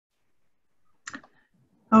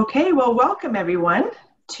Okay, well, welcome everyone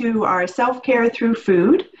to our self-care through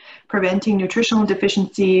food, preventing nutritional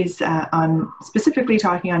deficiencies, specifically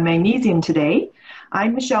talking on magnesium today.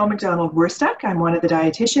 I'm Michele MacDonald Werstuck. I'm one of the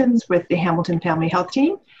dietitians with the Hamilton Family Health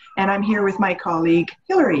Team, and I'm here with my colleague,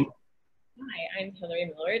 Hilary. Hi, I'm Hilary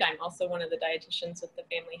Milward. I'm also one of the dietitians with the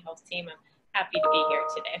Family Health Team. I'm happy to be here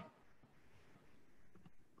today.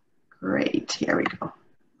 Great, here we go.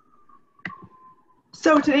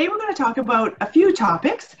 So today we're going to talk about a few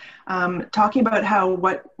topics, talking about how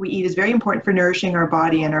what we eat is very important for nourishing our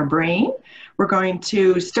body and our brain. We're going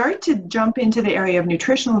to start to jump into the area of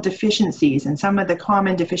nutritional deficiencies and some of the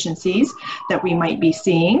common deficiencies that we might be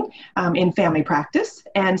seeing in family practice.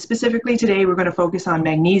 And specifically today we're going to focus on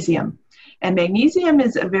magnesium. And magnesium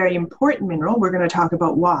is a very important mineral. We're going to talk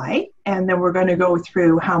about why, and then we're going to go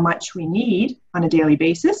through how much we need on a daily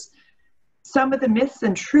basis. Some of the myths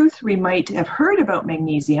and truths we might have heard about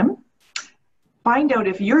magnesium, find out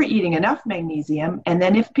if you're eating enough magnesium, and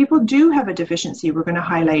then if people do have a deficiency, we're going to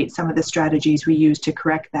highlight some of the strategies we use to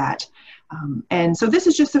correct that. And so this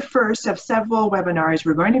is just the first of several webinars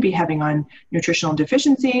we're going to be having on nutritional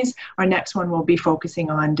deficiencies. Our next one will be focusing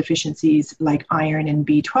on deficiencies like iron and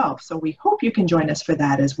B12. So we hope you can join us for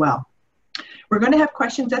that as well. We're going to have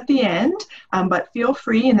questions at the end, but feel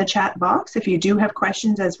free in the chat box if you do have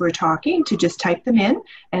questions as we're talking to just type them in,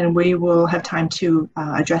 and we will have time to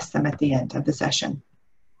address them at the end of the session.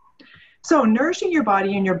 So nourishing your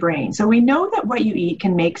body and your brain. So we know that what you eat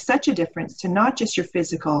can make such a difference to not just your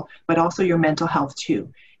physical, but also your mental health too.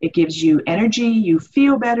 It gives you energy, you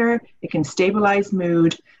feel better, it can stabilize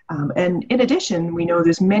mood. And in addition, we know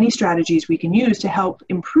there's many strategies we can use to help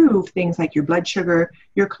improve things like your blood sugar,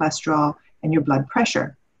 your cholesterol, and your blood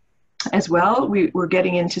pressure. As well, we're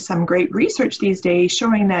getting into some great research these days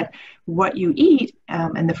showing that what you eat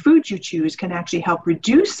and the foods you choose can actually help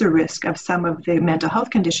reduce the risk of some of the mental health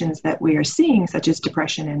conditions that we are seeing, such as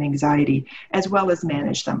depression and anxiety, as well as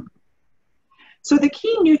manage them. So the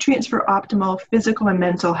key nutrients for optimal physical and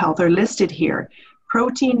mental health are listed here.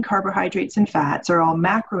 Protein, carbohydrates, and fats are all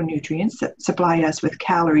macronutrients that supply us with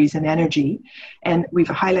calories and energy, and we've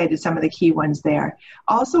highlighted some of the key ones there.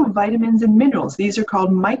 Also, vitamins and minerals, these are called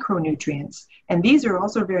micronutrients, and these are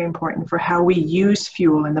also very important for how we use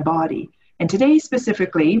fuel in the body. And today,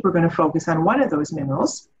 specifically, we're going to focus on one of those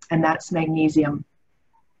minerals, and that's magnesium.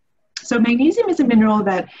 So magnesium is a mineral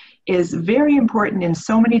that is very important in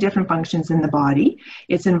so many different functions in the body.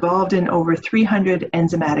 It's involved in over 300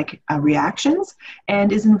 enzymatic reactions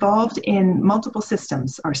and is involved in multiple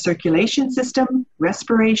systems: our circulation system,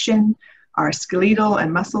 respiration, our skeletal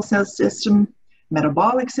and muscle cell system,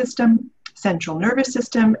 metabolic system, central nervous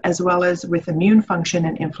system, as well as with immune function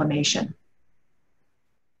and inflammation.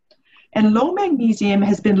 And low magnesium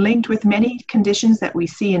has been linked with many conditions that we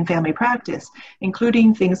see in family practice,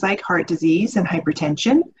 including things like heart disease and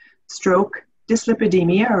hypertension, stroke,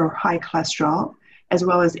 dyslipidemia or high cholesterol, as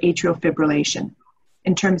well as atrial fibrillation.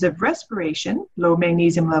 In terms of respiration, low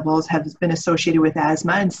magnesium levels have been associated with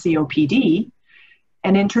asthma and COPD.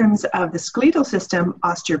 And in terms of the skeletal system,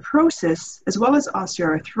 osteoporosis, as well as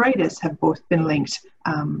osteoarthritis have both been linked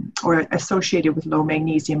or associated with low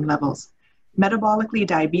magnesium levels. Metabolically,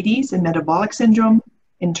 diabetes and metabolic syndrome.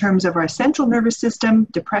 In terms of our central nervous system,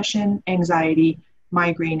 depression, anxiety,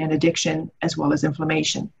 migraine, and addiction, as well as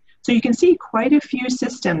inflammation. So you can see quite a few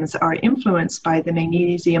systems are influenced by the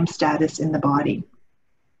magnesium status in the body.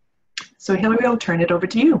 So Hilary, I'll turn it over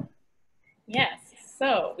to you. Yes,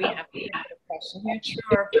 so we have a question here. True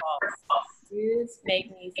or false? Is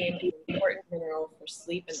magnesium an important mineral for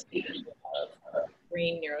sleep and the production of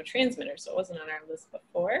brain neurotransmitters? So it wasn't on our list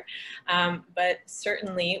before, but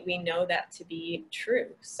certainly we know that to be true.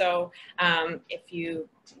 So if you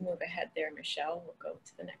move ahead there, Michelle, we'll go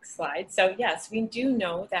to the next slide. So yes, we do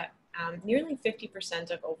know that nearly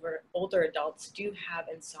 50% of older adults do have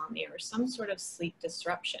insomnia or some sort of sleep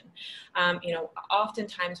disruption.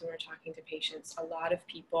 Oftentimes when we're talking to patients, a lot of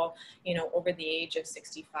people, over the age of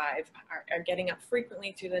 65 are getting up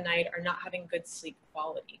frequently through the night, are not having good sleep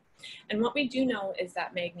quality. And what we do know is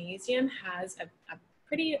that magnesium has a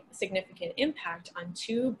pretty significant impact on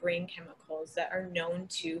two brain chemicals that are known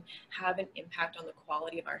to have an impact on the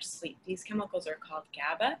quality of our sleep. These chemicals are called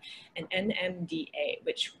GABA and NMDA,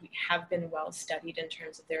 which have been well studied in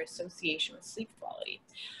terms of their association with sleep quality.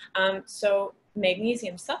 So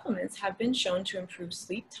magnesium supplements have been shown to improve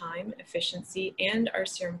sleep time, efficiency, and our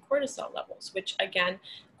serum cortisol levels, which again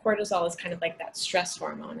cortisol is kind of like that stress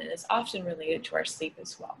hormone and is often related to our sleep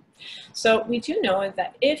as well. So we do know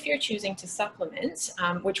that if you're choosing to supplement,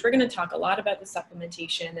 which we're going to talk a lot about the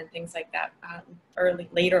supplementation and things like that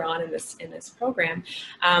later on in this program,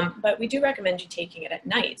 but we do recommend you taking it at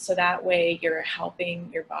night, so that way you're helping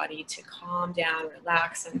your body to calm down,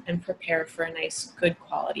 relax, and prepare for a nice, good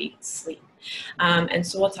quality sleep. And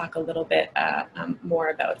so we'll talk a little bit more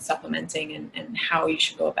about supplementing and how you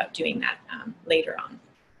should go about doing that later on.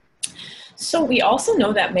 So we also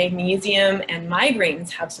know that magnesium and migraines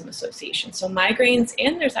have some association. So migraines,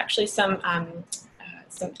 and there's actually some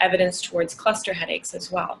evidence towards cluster headaches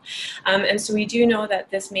as well. And so we do know that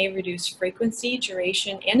this may reduce frequency,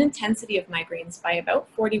 duration, and intensity of migraines by about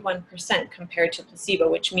 41% compared to placebo,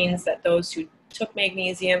 which means that those who took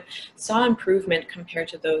magnesium saw improvement compared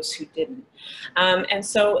to those who didn't. And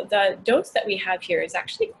so the dose that we have here is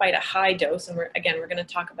actually quite a high dose, and we're going to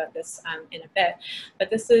talk about this in a bit, but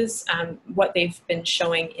this is what they've been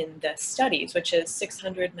showing in the studies, which is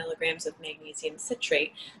 600 milligrams of magnesium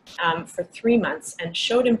citrate for 3 months, and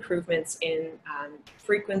showed improvements in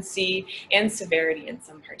frequency and severity in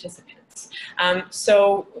some participants.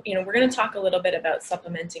 So, we're going to talk a little bit about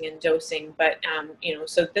supplementing and dosing, but,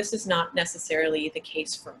 so this is not necessarily the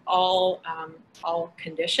case for all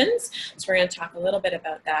conditions. So we're going to talk a little bit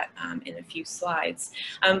about that in a few slides.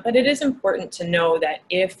 But it is important to know that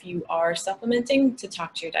if you are supplementing, to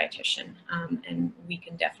talk to your dietitian, and we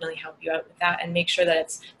can definitely help you out with that and make sure that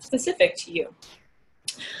it's specific to you.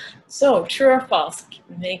 So, true or false,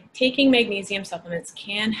 taking magnesium supplements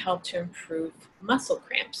can help to improve muscle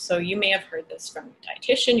cramps. So you may have heard this from your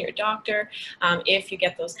dietitian, your doctor, if you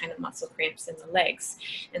get those kind of muscle cramps in the legs.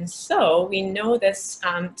 And so we know this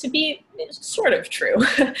to be sort of true.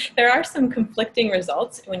 There are some conflicting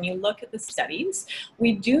results when you look at the studies.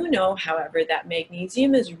 We do know, however, that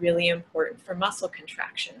magnesium is really important for muscle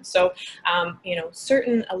contraction. So,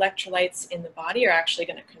 certain electrolytes in the body are actually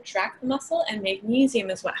going to contract the muscle, and magnesium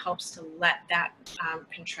is what helps to let that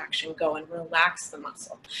contraction go and relax the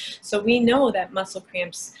muscle. So we know that muscle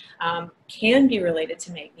cramps can be related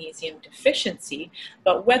to magnesium deficiency,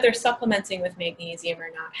 but whether supplementing with magnesium or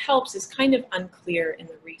not helps is kind of unclear in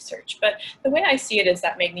the research. But the way I see it is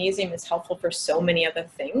that magnesium is helpful for so many other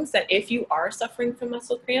things that if you are suffering from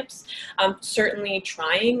muscle cramps, certainly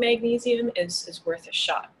trying magnesium is worth a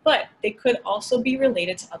shot. But they could also be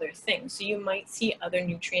related to other things. So you might see other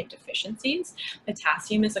nutrient deficiencies.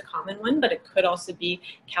 Potassium is a common one, but it could also be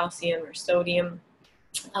calcium or sodium.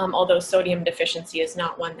 Although sodium deficiency is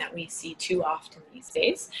not one that we see too often these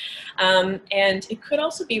days. And it could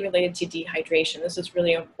also be related to dehydration. This is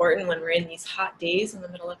really important when we're in these hot days in the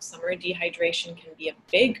middle of summer. Dehydration can be a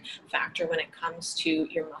big factor when it comes to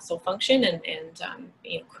your muscle function and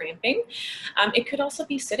cramping. It could also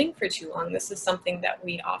be sitting for too long. This is something that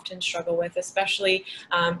we often struggle with, especially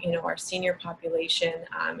our senior population,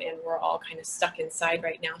 and we're all kind of stuck inside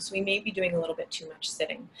right now. So we may be doing a little bit too much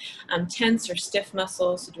sitting. Tense or stiff muscles,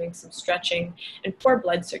 so doing some stretching, and poor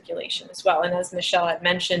blood circulation as well. And as Michele had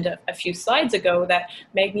mentioned a few slides ago, that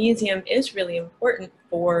magnesium is really important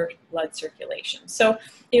for blood circulation. So,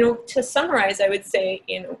 to summarize, I would say,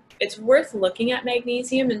 it's worth looking at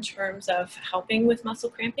magnesium in terms of helping with muscle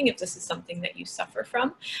cramping if this is something that you suffer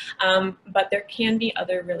from, but there can be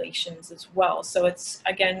other relations as well. So it's,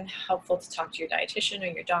 again, helpful to talk to your dietitian or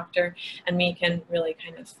your doctor, and we can really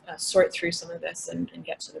kind of sort through some of this and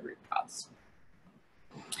get to the root cause.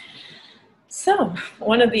 So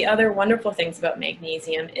one of the other wonderful things about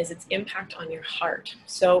magnesium is its impact on your heart.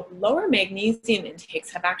 So lower magnesium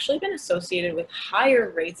intakes have actually been associated with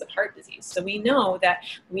higher rates of heart disease. So we know that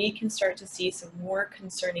we can start to see some more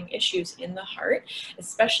concerning issues in the heart,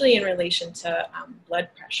 especially in relation to blood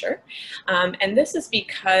pressure. And this is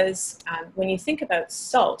because when you think about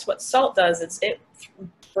salt, what salt does is it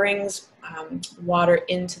brings water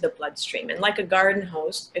into the bloodstream. And like a garden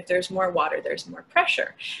hose, if there's more water, there's more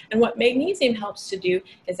pressure. And what magnesium helps to do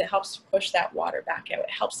is it helps to push that water back out. It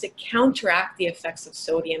helps to counteract the effects of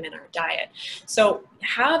sodium in our diet. So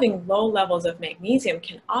having low levels of magnesium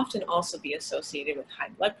can often also be associated with high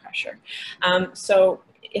blood pressure. So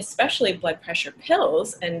especially blood pressure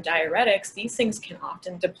pills and diuretics, these things can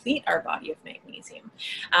often deplete our body of magnesium.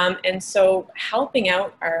 And so helping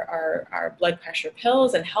out our blood pressure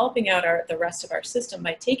pills and helping out the rest of our system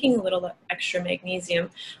by taking a little extra magnesium,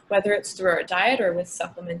 whether it's through our diet or with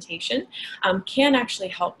supplementation, can actually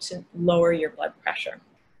help to lower your blood pressure.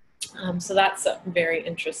 So that's very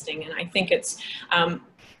interesting, and I think it's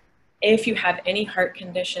If you have any heart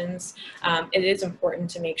conditions, it is important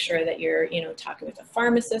to make sure that you're, talking with a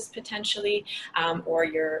pharmacist potentially, or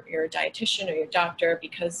your dietitian or your doctor,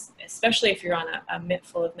 because especially if you're on a mitt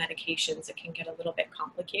full of medications, it can get a little bit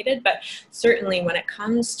complicated. But certainly when it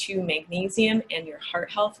comes to magnesium and your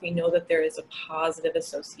heart health, we know that there is a positive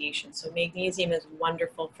association. So magnesium is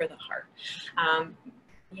wonderful for the heart.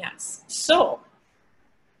 Yes. So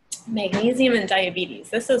magnesium and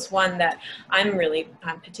diabetes. This is one that I'm really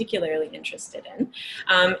particularly interested in.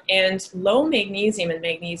 And low magnesium and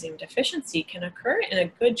magnesium deficiency can occur in a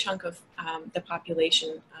good chunk of the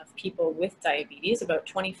population of people with diabetes, about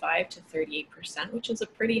 25 to 38%, which is a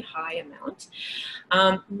pretty high amount.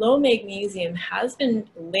 Low magnesium has been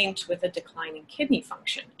linked with a decline in kidney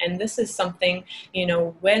function. And this is something,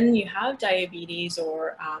 when you have diabetes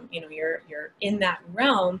or, you're in that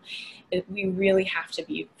realm, we really have to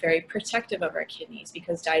be very protective of our kidneys,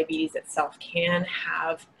 because diabetes itself can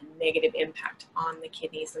have a negative impact on the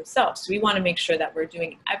kidneys themselves. So we want to make sure that we're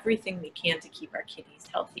doing everything we can to keep our kidneys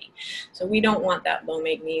healthy. So we don't want that low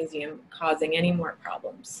magnesium causing any more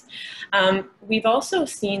problems. We've also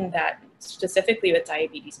seen that specifically with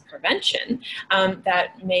diabetes prevention,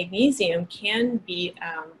 that magnesium can be,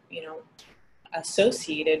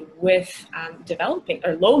 associated with developing,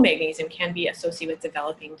 or low magnesium can be associated with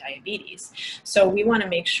developing diabetes. So we want to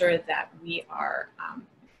make sure that we are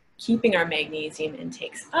keeping our magnesium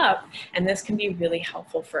intakes up, and this can be really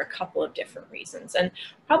helpful for a couple of different reasons. And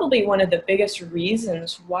probably one of the biggest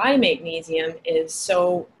reasons why magnesium is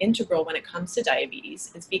so integral when it comes to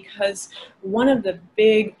diabetes is because one of the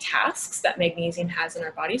big tasks that magnesium has in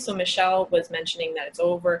our body, so Michele was mentioning that it's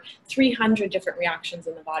over 300 different reactions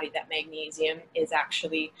in the body that magnesium is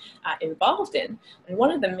actually involved in. And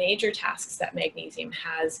one of the major tasks that magnesium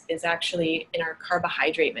has is actually in our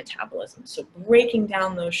carbohydrate metabolism. So breaking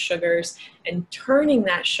down those sugars and turning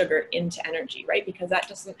that sugar into energy, right? Because that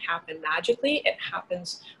doesn't happen magically. It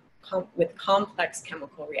happens with complex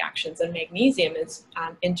chemical reactions, and magnesium is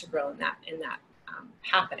integral in that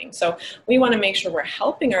happening. So we want to make sure we're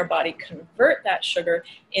helping our body convert that sugar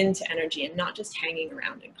into energy and not just hanging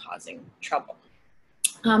around and causing trouble.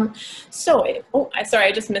 Sorry,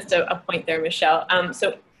 I just missed a point there, Michele.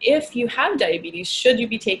 So if you have diabetes, should you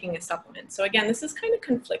be taking a supplement? So again, this is kind of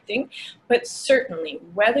conflicting, but certainly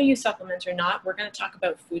whether you supplement or not, we're going to talk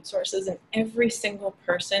about food sources, and every single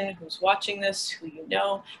person who's watching this, who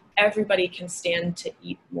everybody can stand to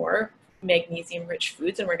eat more magnesium-rich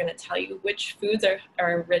foods, and we're going to tell you which foods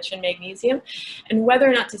are rich in magnesium, and whether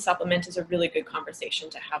or not to supplement is a really good conversation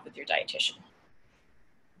to have with your dietitian.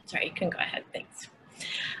 Sorry, you can go ahead, thanks.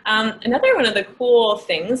 Another one of the cool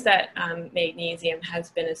things that magnesium has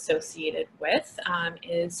been associated with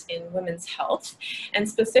is in women's health, and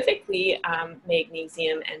specifically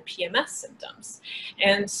magnesium and PMS symptoms.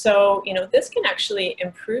 And so, this can actually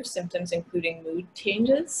improve symptoms including mood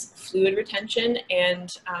changes, fluid retention,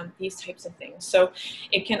 and these types of things. So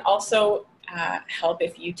it can also help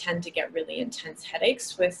if you tend to get really intense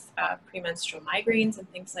headaches with premenstrual migraines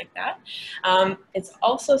and things like that. It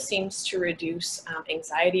also seems to reduce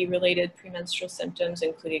anxiety-related premenstrual symptoms,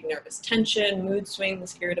 including nervous tension, mood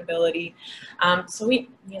swings, irritability. So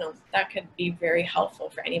that could be very helpful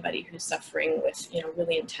for anybody who's suffering with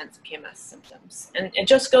really intense PMS symptoms. And it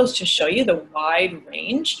just goes to show you the wide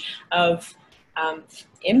range of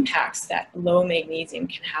impacts that low magnesium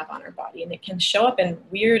can have on our body, and it can show up in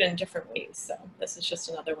weird and different ways. So this is just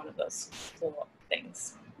another one of those cool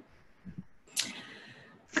things.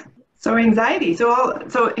 So anxiety.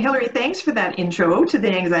 So Hilary, thanks for that intro to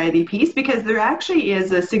the anxiety piece, because there actually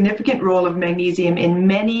is a significant role of magnesium in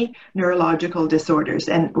many neurological disorders.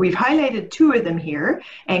 And we've highlighted two of them here,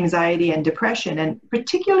 anxiety and depression. And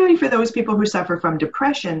particularly for those people who suffer from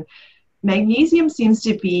depression, magnesium seems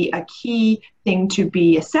to be a key thing to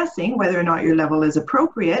be assessing whether or not your level is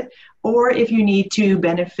appropriate, or if you need to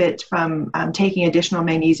benefit from taking additional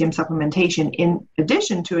magnesium supplementation in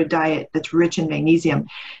addition to a diet that's rich in magnesium.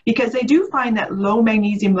 Because they do find that low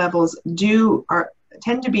magnesium levels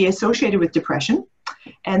tend to be associated with depression,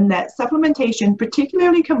 and that supplementation,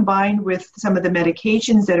 particularly combined with some of the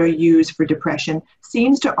medications that are used for depression,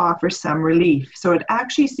 seems to offer some relief. So it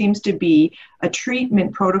actually seems to be a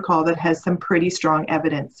treatment protocol that has some pretty strong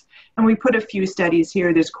evidence. And we put a few studies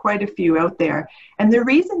here, there's quite a few out there. And the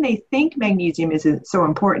reason they think magnesium is so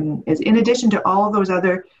important is, in addition to all of those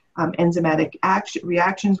other enzymatic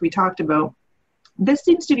reactions we talked about, This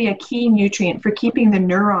seems to be a key nutrient for keeping the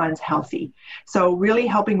neurons healthy. So really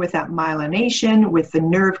helping with that myelination, with the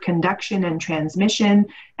nerve conduction and transmission,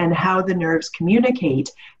 and how the nerves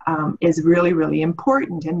communicate is really, really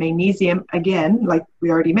important. And magnesium, again, like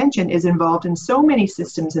we already mentioned, is involved in so many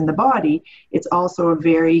systems in the body. It's also a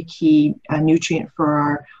very key nutrient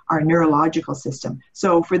for our neurological system.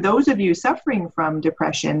 So for those of you suffering from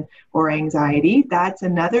depression or anxiety, that's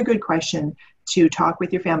another good question to talk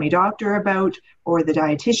with your family doctor about, or the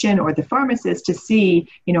dietitian or the pharmacist, to see,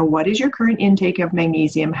 what is your current intake of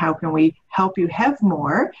magnesium? How can we help you have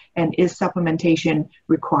more? And is supplementation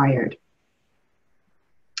required?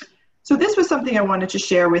 So this was something I wanted to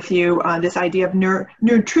share with you, this idea of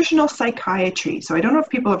nutritional psychiatry. So I don't know if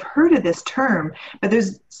people have heard of this term, but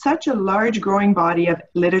there's such a large growing body of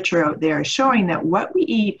literature out there showing that what we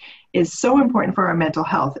eat is so important for our mental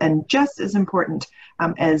health, and just as important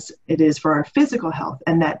as it is for our physical health,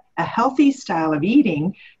 and that a healthy style of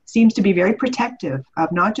eating seems to be very protective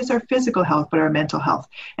of not just our physical health, but our mental health.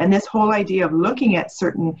 And this whole idea of looking at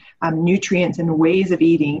certain nutrients and ways of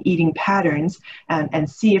eating patterns, and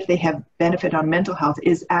see if they have benefit on mental health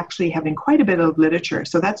is actually having quite a bit of literature.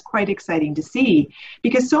 So that's quite exciting to see,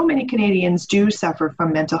 because so many Canadians do suffer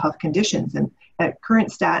from mental health conditions. And at current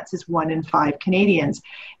stats is 1 in 5 Canadians.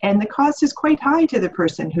 And the cost is quite high to the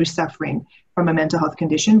person who's suffering from a mental health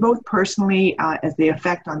condition, both personally as they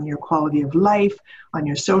affect on your quality of life, on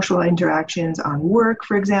your social interactions, on work,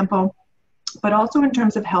 for example, but also in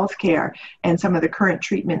terms of healthcare. And some of the current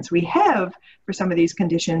treatments we have for some of these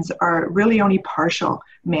conditions are really only partial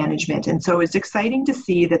management. And so it's exciting to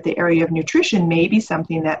see that the area of nutrition may be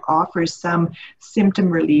something that offers some symptom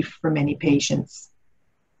relief for many patients.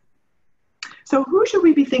 So who should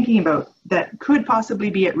we be thinking about that could possibly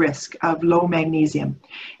be at risk of low magnesium?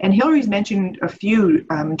 And Hilary's mentioned a few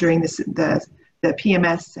during the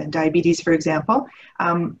PMS and diabetes, for example.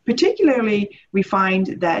 Particularly, we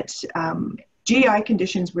find that GI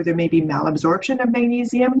conditions where there may be malabsorption of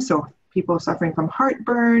magnesium, so people suffering from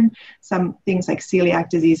heartburn, some things like celiac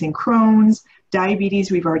disease and Crohn's, diabetes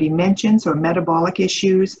we've already mentioned, so metabolic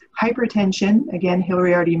issues, hypertension, again,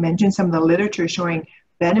 Hilary already mentioned some of the literature showing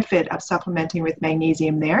benefit of supplementing with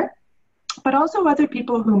magnesium there, but also other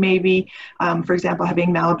people who may be, for example,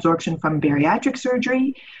 having malabsorption from bariatric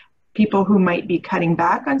surgery, people who might be cutting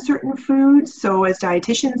back on certain foods. So as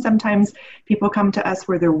dietitians, sometimes people come to us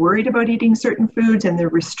where they're worried about eating certain foods and they're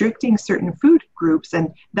restricting certain food groups.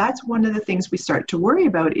 And that's one of the things we start to worry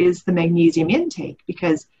about is the magnesium intake,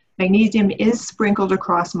 because magnesium is sprinkled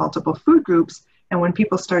across multiple food groups. And when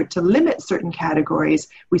people start to limit certain categories,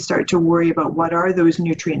 we start to worry about what are those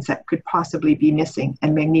nutrients that could possibly be missing.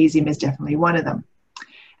 And magnesium is definitely one of them.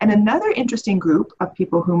 And another interesting group of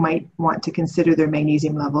people who might want to consider their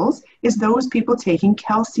magnesium levels is those people taking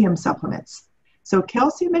calcium supplements. So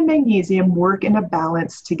calcium and magnesium work in a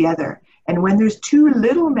balance together. And when there's too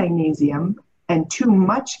little magnesium and too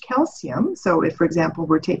much calcium, so if, for example,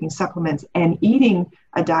 we're taking supplements and eating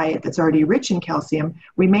a diet that's already rich in calcium,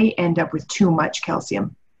 we may end up with too much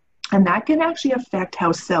calcium. And that can actually affect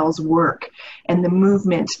how cells work and the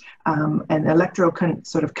movement and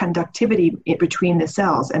sort of conductivity between the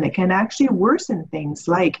cells. And it can actually worsen things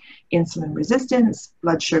like insulin resistance,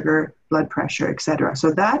 blood sugar, blood pressure, etc.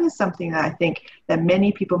 So that is something that I think that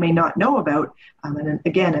many people may not know about. And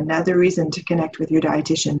again, another reason to connect with your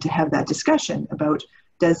dietitian to have that discussion about,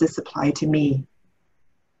 does this apply to me?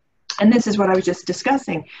 And this is what I was just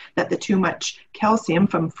discussing, that the too much calcium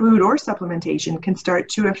from food or supplementation can start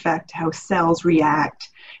to affect how cells react.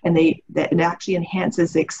 And that it actually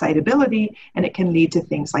enhances the excitability, and it can lead to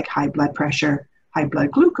things like high blood pressure, high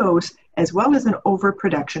blood glucose, as well as an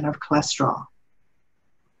overproduction of cholesterol.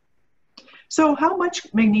 So how much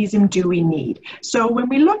magnesium do we need? So when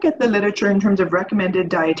we look at the literature in terms of recommended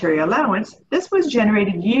dietary allowance, this was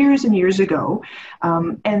generated years and years ago.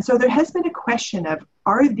 And so there has been a question of,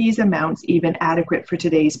 are these amounts even adequate for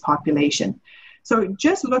today's population? So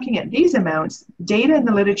just looking at these amounts, data in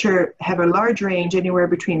the literature have a large range, anywhere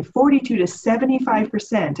between 42 to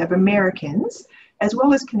 75% of Americans, as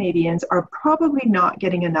well as Canadians, are probably not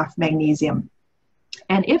getting enough magnesium.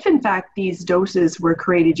 And if in fact these doses were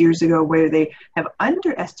created years ago where they have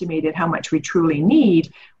underestimated how much we truly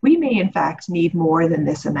need, we may in fact need more than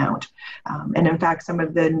this amount. And in fact, some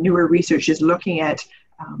of the newer research is looking at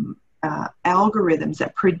algorithms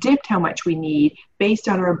that predict how much we need based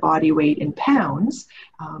on our body weight in pounds.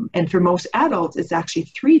 And for most adults, it's actually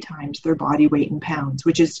 3 times their body weight in pounds,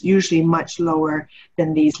 which is usually much lower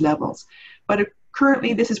than these levels. But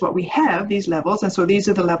currently, this is what we have, these levels, and so these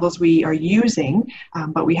are the levels we are using,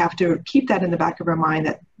 but we have to keep that in the back of our mind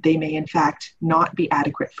that they may in fact not be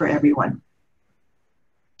adequate for everyone.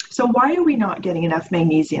 So why are we not getting enough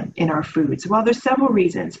magnesium in our foods? Well, there's several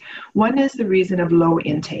reasons. One is the reason of low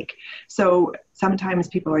intake. So sometimes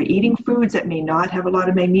people are eating foods that may not have a lot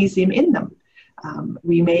of magnesium in them.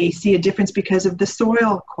 We may see a difference because of the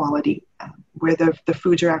soil quality, where the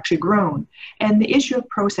foods are actually grown, and the issue of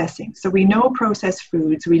processing. So we know processed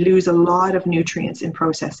foods, we lose a lot of nutrients in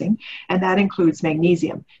processing, and that includes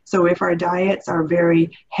magnesium. So if our diets are very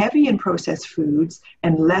heavy in processed foods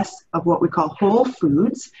and less of what we call whole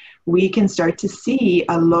foods, we can start to see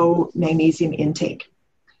a low magnesium intake.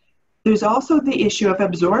 There's also the issue of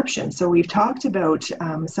absorption. So we've talked about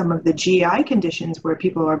some of the GI conditions where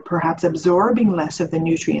people are perhaps absorbing less of the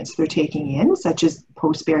nutrients they're taking in, such as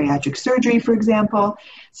post-bariatric surgery, for example,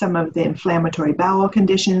 some of the inflammatory bowel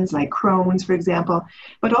conditions like Crohn's, for example,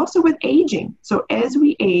 but also with aging. So as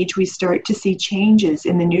we age, we start to see changes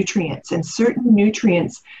in the nutrients, and certain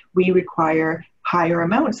nutrients we require higher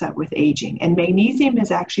amounts of with aging. And magnesium is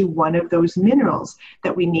actually one of those minerals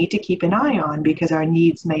that we need to keep an eye on because our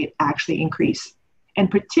needs may actually increase, and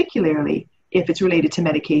particularly if it's related to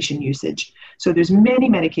medication usage. So there's many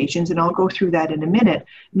medications, and I'll go through that in a minute,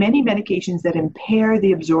 many medications that impair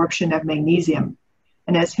the absorption of magnesium.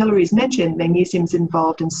 And as Hilary's mentioned, magnesium is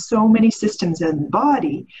involved in so many systems in the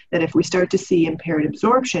body that if we start to see impaired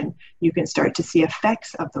absorption, you can start to see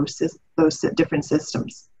effects of those different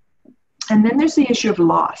systems. And then there's the issue of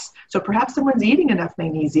loss. So perhaps someone's eating enough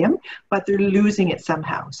magnesium, but they're losing it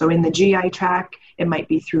somehow. So in the GI tract, it might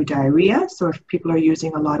be through diarrhea. So if people are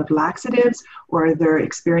using a lot of laxatives or they're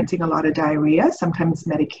experiencing a lot of diarrhea, sometimes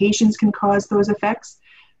medications can cause those effects.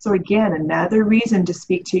 So again, another reason to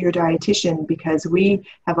speak to your dietitian, because we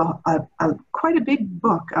have quite a big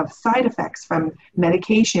book of side effects from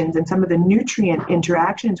medications and some of the nutrient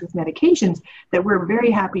interactions with medications that we're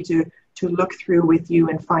very happy to look through with you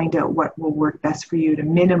and find out what will work best for you to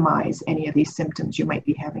minimize any of these symptoms you might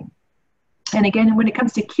be having. And again, when it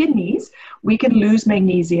comes to kidneys, we can lose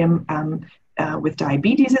magnesium with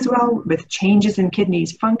diabetes as well, with changes in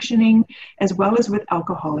kidneys functioning, as well as with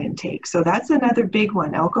alcohol intake. So that's another big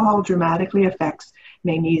one. Alcohol dramatically affects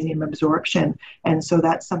magnesium absorption. And so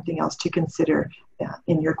that's something else to consider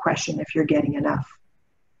in your question if you're getting enough.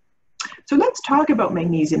 So let's talk about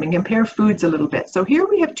magnesium and compare foods a little bit. So here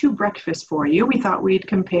we have two breakfasts for you. We thought we'd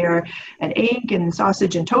compare an egg and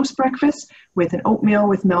sausage and toast breakfast with an oatmeal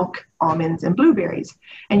with milk, almonds, and blueberries.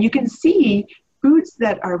 And you can see foods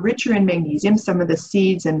that are richer in magnesium, some of the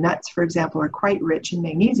seeds and nuts, for example, are quite rich in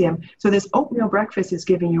magnesium. So this oatmeal breakfast is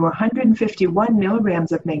giving you 151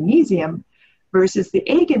 milligrams of magnesium versus the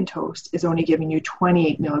egg and toast is only giving you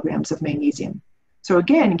 28 milligrams of magnesium. So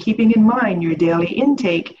again, keeping in mind your daily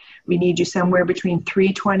intake, we need you somewhere between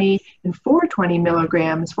 320 and 420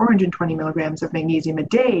 milligrams, 420 milligrams of magnesium a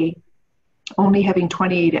day. Only having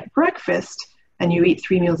 28 at breakfast and you eat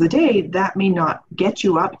 3 meals a day, that may not get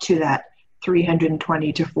you up to that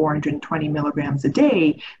 320 to 420 milligrams a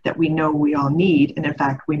day that we know we all need. And in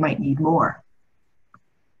fact, we might need more.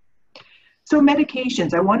 So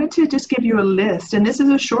medications, I wanted to just give you a list, and this is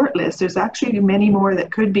a short list. There's actually many more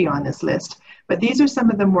that could be on this list, but these are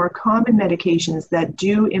some of the more common medications that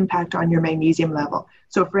do impact on your magnesium level.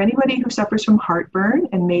 So for anybody who suffers from heartburn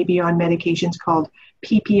and may be on medications called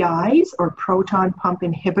PPIs or proton pump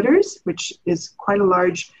inhibitors, which is quite a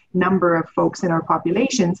large number of folks in our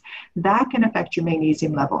populations, that can affect your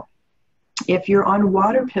magnesium level. If you're on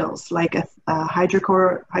water pills like a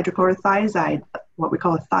hydrochlorothiazide, what we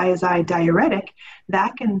call a thiazide diuretic,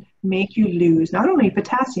 that can make you lose not only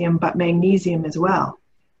potassium, but magnesium as well.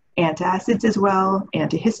 Antacids as well,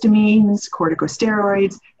 antihistamines,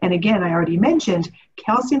 corticosteroids, and again, I already mentioned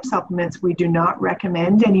calcium supplements we do not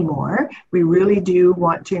recommend anymore. We really do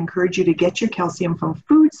want to encourage you to get your calcium from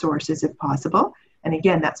food sources if possible. And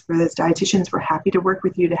again, that's for those dietitians. We're happy to work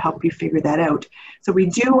with you to help you figure that out. So we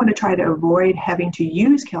do want to try to avoid having to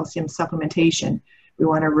use calcium supplementation. We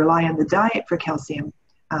want to rely on the diet for calcium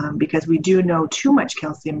because we do know too much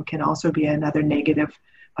calcium can also be another negative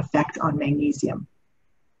effect on magnesium.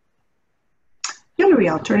 Hilary,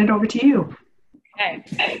 I'll turn it over to you. Okay,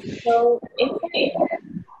 so if we look at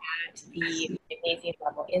the magnesium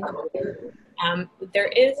level in the body, there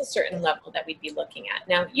is a certain level that we'd be looking at.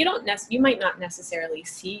 Now, you might not necessarily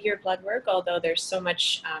see your blood work, although there's so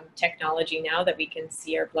much technology now that we can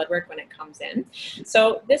see our blood work when it comes in.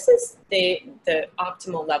 So this is the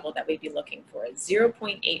optimal level that we'd be looking for,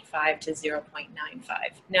 0.85 to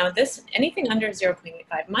 0.95. Now, anything under 0.85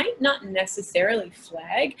 might not necessarily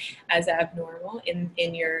flag as abnormal in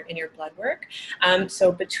your blood work.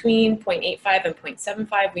 So between 0.85 and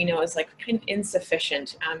 0.75 we know is like kind of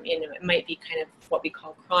insufficient. You know, it might be kind of what we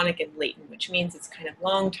call chronic and latent, which means it's kind of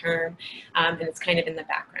long-term and it's kind of in the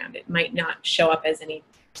background. It might not show up as any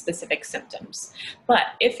specific symptoms. But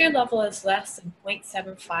if your level is less than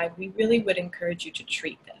 0.75, we really would encourage you to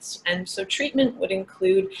treat this. And so treatment would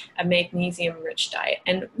include a magnesium-rich diet.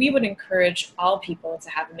 And we would encourage all people to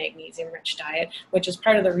have a magnesium-rich diet, which is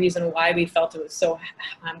part of the reason why we felt it was so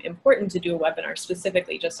important to do a webinar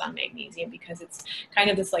specifically just on magnesium, because it's kind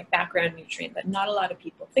of this like background nutrient that not a lot of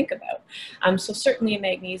people think about. So certainly a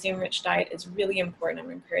magnesium-rich diet is really important. I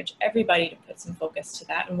would encourage everybody to put some focus to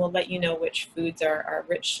that, and we'll let you know which foods are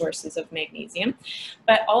rich sources of magnesium.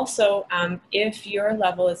 But also, if your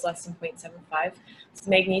level is less than 0.75,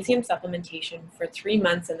 magnesium supplementation for 3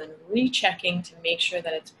 months and then rechecking to make sure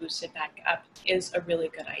that it's boosted back up is a really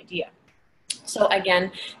good idea. So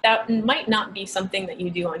again, that might not be something that you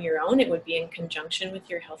do on your own. It would be in conjunction with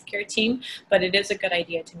your healthcare team, but it is a good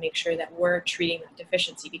idea to make sure that we're treating that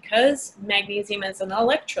deficiency. Because magnesium is an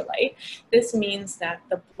electrolyte, this means that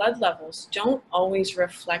the blood levels don't always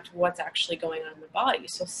reflect what's actually going on in the body.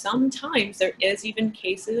 So sometimes there is even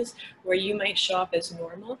cases where you might show up as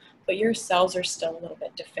normal, but your cells are still a little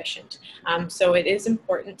bit deficient. So it is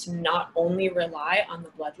important to not only rely on the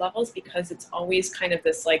blood levels, because it's always kind of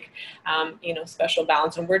this like, you know, special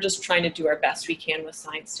balance, and we're just trying to do our best we can with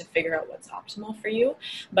science to figure out what's optimal for you.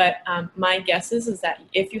 But my guess is that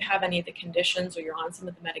if you have any of the conditions or you're on some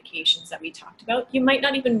of the medications that we talked about, you might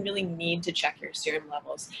not even really need to check your serum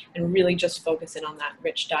levels and really just focus in on that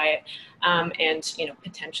rich diet and, you know,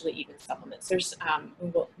 potentially even supplements. There's,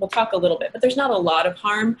 we'll talk a little bit, but there's not a lot of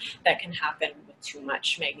harm that can happen with too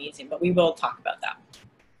much magnesium, but we will talk about that.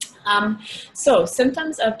 So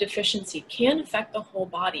symptoms of deficiency can affect the whole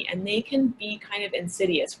body, and they can be kind of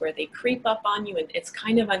insidious where they creep up on you and it's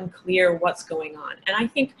kind of unclear what's going on. And I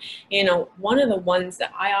think, you know, one of the ones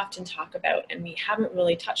that I often talk about and we haven't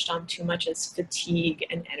really touched on too much is fatigue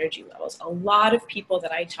and energy levels. A lot of people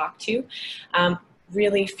that I talk to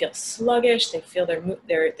really feel sluggish. They feel their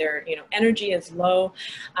you know, energy is low,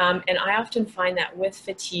 and I often find that with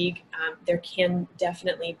fatigue, there can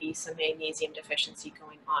definitely be some magnesium deficiency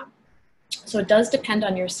going on. So it does depend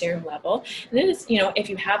on your serum level, and it is, you know, if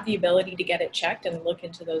you have the ability to get it checked and look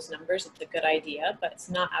into those numbers, it's a good idea, but it's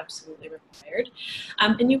not absolutely required.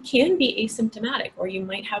 And you can be asymptomatic, or you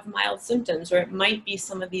might have mild symptoms, or it might be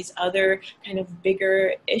some of these other kind of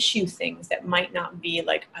bigger issue things that might not be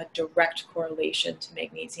like a direct correlation to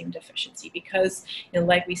magnesium deficiency, because, you know,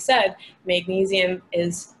 like we said, magnesium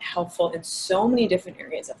is helpful in so many different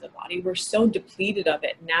areas of the body. We're so depleted of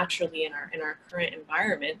it naturally in our current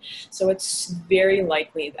environment, so it's very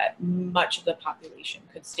likely that much of the population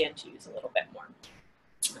could stand to use a little bit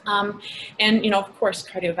more. And, you know, of course,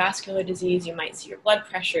 cardiovascular disease, you might see your blood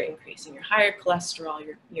pressure increasing, your higher cholesterol,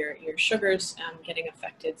 your sugars getting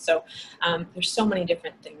affected. So there's so many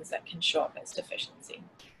different things that can show up as deficiency.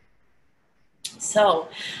 So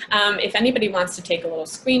if anybody wants to take a little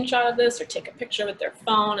screenshot of this or take a picture with their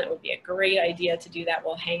phone, it would be a great idea to do that.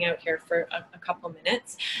 We'll hang out here for a couple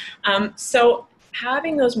minutes. So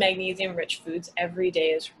having those magnesium-rich foods every day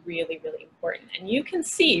is really, really important. And you can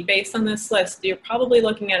see, based on this list, you're probably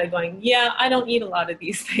looking at it going, yeah, I don't eat a lot of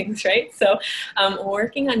these things, right? So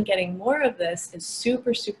working on getting more of this is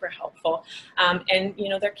super, super helpful. And, you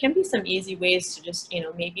know, there can be some easy ways to just, you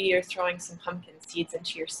know, maybe you're throwing some pumpkin seeds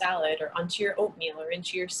into your salad or onto your oatmeal or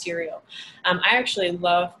into your cereal. I actually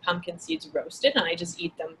love pumpkin seeds roasted, and I just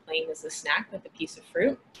eat them plain as a snack with a piece of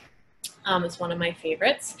fruit. It's one of my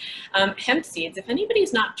favorites. Hemp seeds, if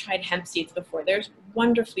anybody's not tried hemp seeds before, there's a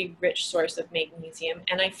wonderfully rich source of magnesium,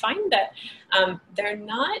 and I find that they're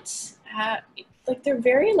not, like, they're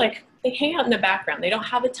very, like, they hang out in the background. They don't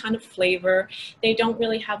have a ton of flavor. They don't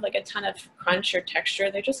really have like a ton of crunch or texture.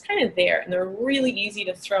 They're just kind of there, and they're really easy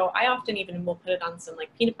to throw. I often even will put it on some like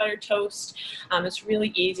peanut butter toast. It's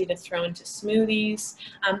really easy to throw into smoothies.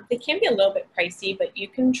 They can be a little bit pricey, but you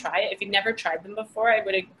can try it. If you've never tried them before, I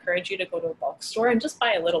would encourage you to go to a bulk store and just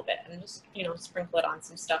buy a little bit and just, you know, sprinkle it on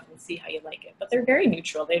some stuff and see how you like it. But they're very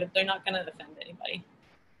neutral. They're not going to offend anybody.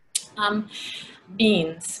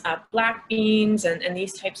 Beans, black beans and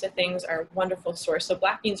these types of things are a wonderful source. So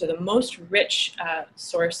black beans are the most rich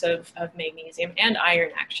source of magnesium and iron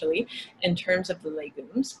actually in terms of the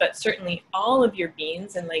legumes, but certainly all of your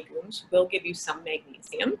beans and legumes will give you some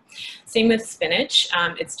magnesium. Same with spinach,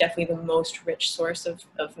 it's definitely the most rich source of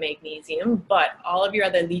magnesium, but all of your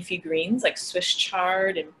other leafy greens like Swiss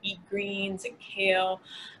chard and beet greens and kale,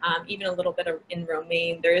 even a little bit in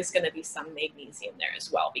romaine, there is going to be some magnesium there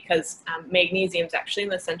as well, because magnesium is actually in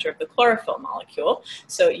the center of the chlorophyll molecule.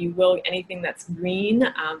 So you will, anything that's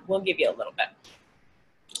green will give you a little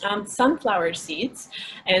bit. Sunflower seeds,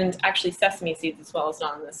 and actually sesame seeds as well is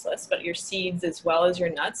not on this list, but your seeds as well as your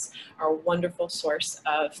nuts are a wonderful source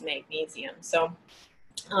of magnesium. So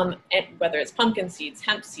and whether it's pumpkin seeds,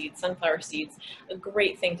 hemp seeds, sunflower seeds, a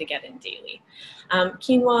great thing to get in daily.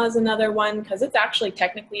 Quinoa is another one because it's actually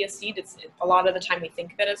technically a seed. It's a lot of the time we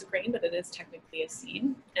think of it as a grain, but it is technically a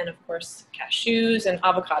seed. And of course, cashews and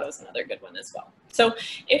avocado is another good one as well. So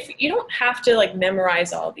if you don't have to like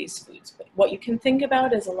memorize all of these foods, but what you can think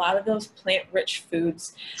about is a lot of those plant-rich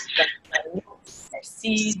foods that are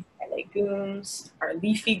seeds, our legumes, our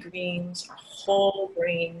leafy greens, our whole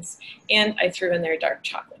grains, and I threw in there dark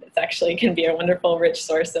chocolate. It actually can be a wonderful, rich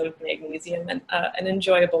source of magnesium and an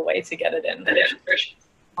enjoyable way to get it in.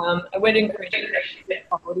 I would encourage you to get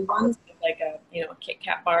quality ones, like a Kit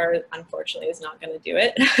Kat bar. Unfortunately, is not going to do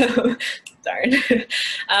it.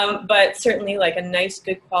 Darn. But certainly, like a nice,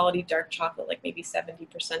 good quality dark chocolate, like maybe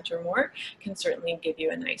 70% or more, can certainly give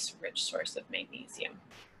you a nice, rich source of magnesium.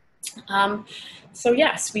 So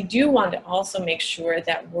yes, we do want to also make sure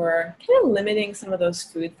that we're kind of limiting some of those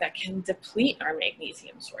foods that can deplete our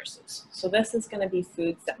magnesium sources. So this is going to be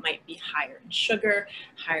foods that might be higher in sugar,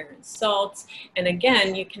 higher in salt. And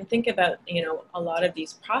again, you can think about, a lot of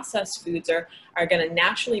these processed foods are going to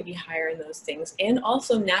naturally be higher in those things and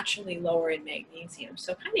also naturally lower in magnesium.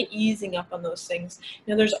 So kind of easing up on those things.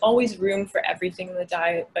 There's always room for everything in the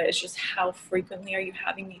diet, but it's just how frequently are you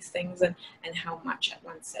having these things and how much at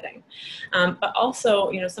one sitting. But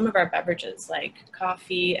also, some of our beverages like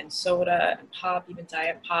coffee and soda and pop, even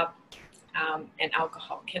diet pop, and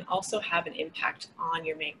alcohol can also have an impact on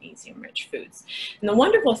your magnesium-rich foods. And the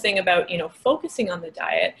wonderful thing about, focusing on the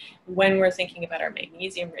diet when we're thinking about our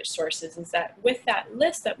magnesium-rich sources is that with that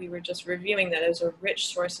list that we were just reviewing that is a rich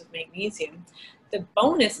source of magnesium, the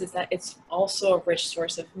bonus is that it's also a rich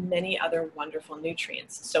source of many other wonderful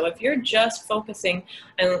nutrients. So if you're just focusing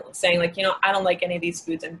and saying like, I don't like any of these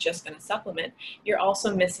foods, I'm just going to supplement, you're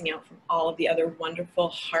also missing out from all of the other wonderful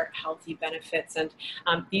heart healthy benefits. And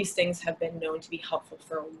these things have been known to be helpful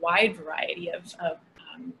for a wide variety of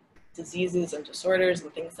diseases and disorders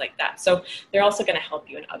and things like that. So they're also going to help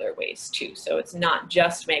you in other ways too. So it's not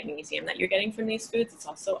just magnesium that you're getting from these foods, it's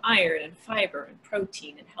also iron and fiber and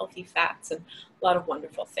protein and healthy fats and a lot of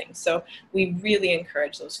wonderful things. So we really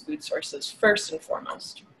encourage those food sources first and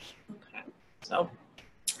foremost. Okay, so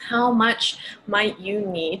how much might you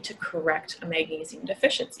need to correct a magnesium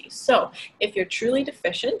deficiency? So if you're truly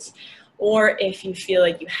deficient, or if you feel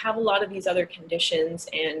like you have a lot of these other conditions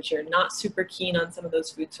and you're not super keen on some of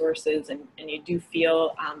those food sources and you do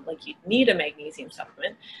feel like you need a magnesium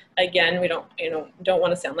supplement, again, we don't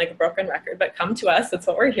want to sound like a broken record, but come to us, that's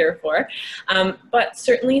what we're here for. But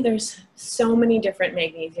certainly there's so many different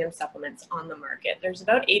magnesium supplements on the market. There's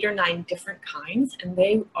about 8 or 9 different kinds, and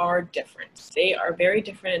they are different. They are very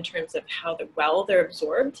different in terms of how well they're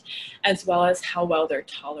absorbed, as well as how well they're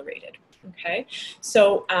tolerated. Okay,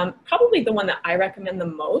 so probably the one that I recommend the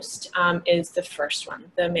most is the first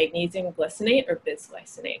one, the magnesium glycinate or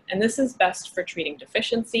bisglycinate. And this is best for treating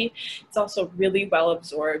deficiency. It's also really well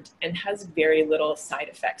absorbed and has very little side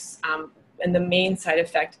effects. And the main side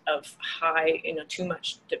effect of too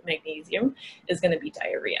much magnesium is going to be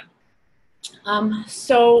diarrhea.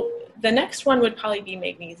 So the next one would probably be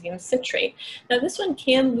magnesium citrate. Now this one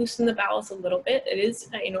can loosen the bowels a little bit. It is,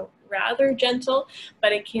 rather gentle,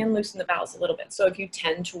 but it can loosen the bowels a little bit. So if you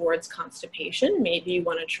tend towards constipation, maybe you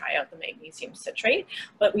want to try out the magnesium citrate,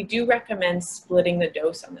 but we do recommend splitting the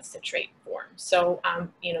dose on the citrate form. So,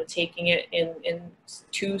 taking it in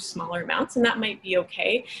 2 smaller amounts, and that might be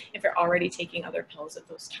okay if you're already taking other pills at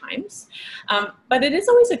those times. But it is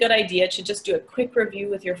always a good idea to just do a quick review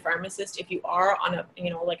with your pharmacist if you are on a,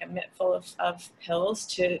 like a mitt full of pills,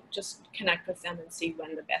 to just connect with them and see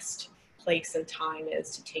when the best place and time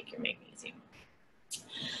is to take your magnesium.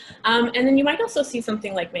 And then you might also see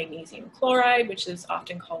something like magnesium chloride, which is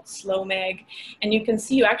often called slow mag. And you can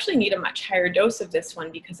see you actually need a much higher dose of this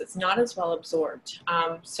one because it's not as well absorbed.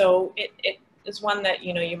 So it is one that,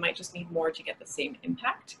 you might just need more to get the same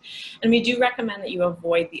impact. And we do recommend that you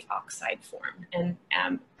avoid the oxide form.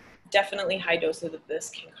 And definitely high doses of this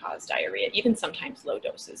can cause diarrhea, even sometimes low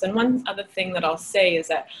doses. And one other thing that I'll say is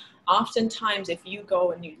that oftentimes if you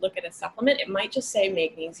go and you look at a supplement, it might just say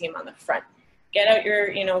magnesium on the front. Get out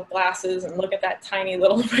your, glasses and look at that tiny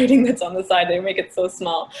little writing that's on the side. They make it so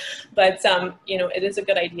small. But, it is a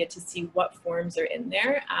good idea to see what forms are in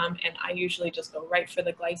there. And I usually just go right for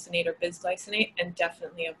the glycinate or bisglycinate and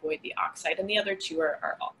definitely avoid the oxide. And the other two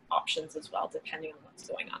are options as well, depending on what's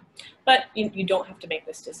going on. But you don't have to make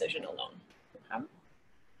this decision alone. Okay?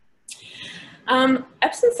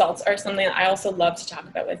 Epsom salts are something that I also love to talk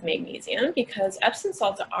about with magnesium, because Epsom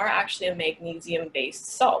salts are actually a magnesium-based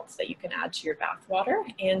salt that you can add to your bath water,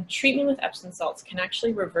 and treatment with Epsom salts can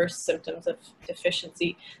actually reverse symptoms of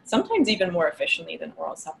deficiency, sometimes even more efficiently than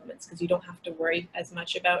oral supplements, because you don't have to worry as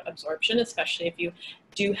much about absorption, especially if you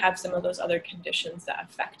do have some of those other conditions that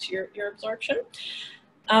affect your absorption.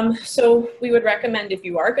 So we would recommend, if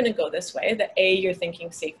you are going to go this way, that you're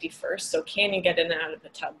thinking safety first. So can you get in and out of the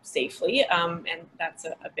tub safely? And that's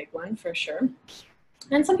a big one for sure.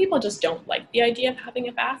 And some people just don't like the idea of having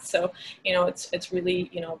a bath. So, it's really,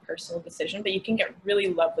 a personal decision, but you can get really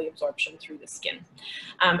lovely absorption through the skin.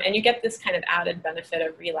 And you get this kind of added benefit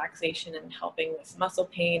of relaxation and helping with muscle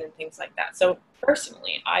pain and things like that. So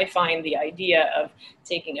personally, I find the idea of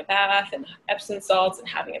taking a bath and Epsom salts and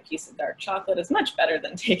having a piece of dark chocolate is much better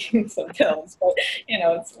than taking some pills. But,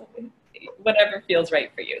 it's whatever feels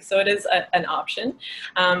right for you. So it is an option.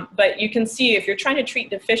 But you can see if you're trying to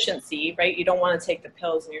treat deficiency, right, you don't want to take the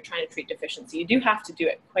pills and you're trying to treat deficiency, you do have to do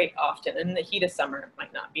it quite often. And in the heat of summer, it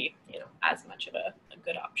might not be, as much of a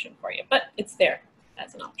good option for you, but it's there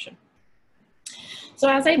as an option. So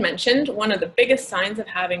as I mentioned, one of the biggest signs of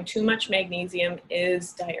having too much magnesium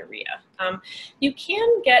is diarrhea. You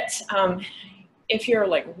can get, if you're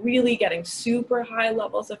like really getting super high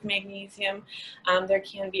levels of magnesium, there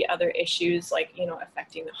can be other issues like,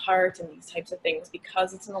 affecting the heart and these types of things.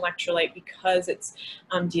 Because it's an electrolyte, because it's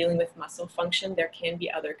dealing with muscle function, there can be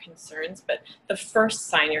other concerns, but the first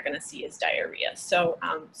sign you're going to see is diarrhea. So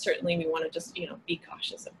certainly we want to just, be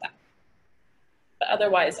cautious of that. But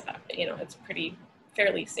otherwise, it's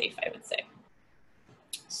fairly safe, I would say.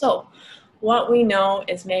 So what we know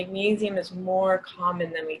is magnesium is more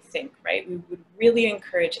common than we think, right? We would really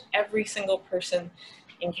encourage every single person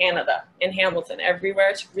in Canada, in Hamilton,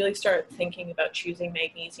 everywhere, to really start thinking about choosing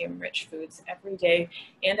magnesium-rich foods every day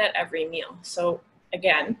and at every meal. So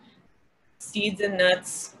again, seeds and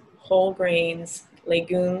nuts, whole grains,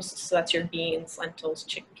 legumes, so that's your beans, lentils,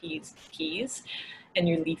 chickpeas, peas, and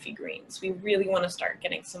your leafy greens. We really want to start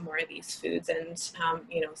getting some more of these foods and,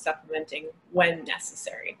 supplementing when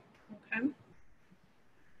necessary. Okay.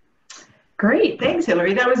 Great, thanks,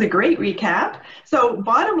 Hilary. That was a great recap. So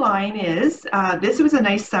bottom line is, this was a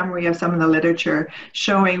nice summary of some of the literature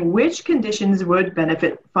showing which conditions would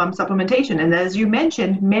benefit from supplementation. And as you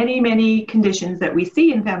mentioned, many conditions that we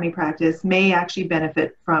see in family practice may actually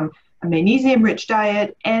benefit from a magnesium-rich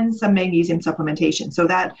diet and some magnesium supplementation. So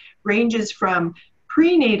that ranges from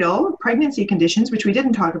prenatal pregnancy conditions, which we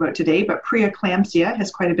didn't talk about today, but preeclampsia has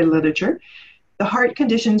quite a bit of literature. The heart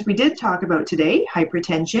conditions we did talk about today,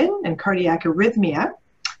 hypertension and cardiac arrhythmia.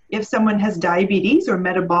 If someone has diabetes or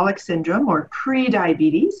metabolic syndrome or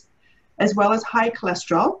pre-diabetes, as well as high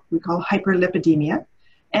cholesterol, we call hyperlipidemia,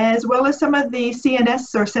 as well as some of the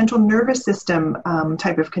CNS or central nervous system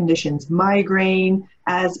type of conditions, migraine,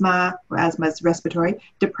 asthma, or asthma is respiratory,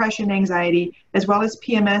 depression, anxiety, as well as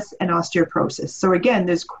PMS and osteoporosis. So again,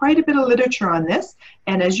 there's quite a bit of literature on this.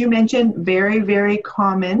 And as you mentioned, very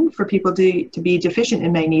common for people to be deficient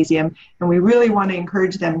in magnesium. And we really want to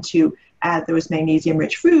encourage them to add those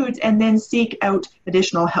magnesium-rich foods and then seek out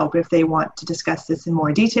additional help if they want to discuss this in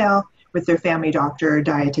more detail with their family doctor or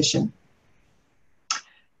dietitian.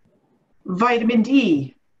 Vitamin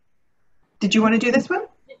D. Did you want to do this one?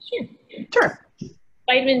 Sure. Sure.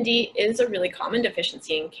 Vitamin D is a really common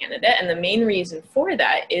deficiency in Canada, and the main reason for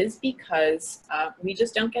that is because we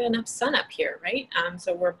just don't get enough sun up here, right?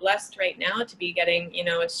 So we're blessed right now to be getting,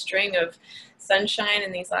 a string of sunshine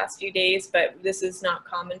in these last few days, but this is not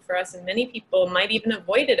common for us, and many people might even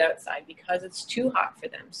avoid it outside because it's too hot for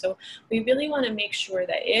them. So we really want to make sure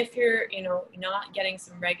that if you're, not getting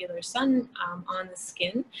some regular sun on the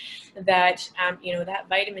skin, that, that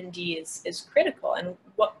vitamin D is critical. And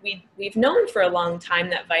what we've known for a long time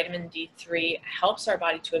that vitamin D3 helps our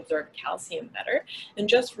body to absorb calcium better. And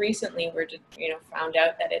just recently we're just, found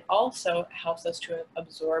out that it also helps us to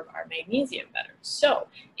absorb our magnesium better. So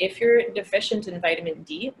if you're deficient deficient in vitamin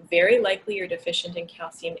D, very likely you're deficient in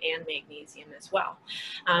calcium and magnesium as well.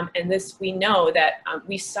 And this, we know that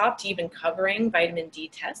we stopped even covering vitamin D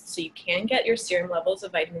tests, so you can get your serum levels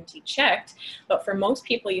of vitamin D checked, but for most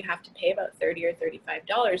people you have to pay about $30 or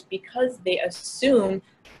 $35 because they assume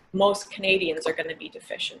most Canadians are going to be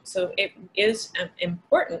deficient. So it is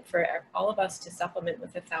important for all of us to supplement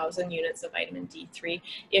with 1,000 units of vitamin D3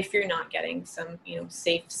 if you're not getting some,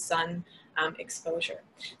 safe sun exposure.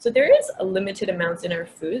 So there is a limited amounts in our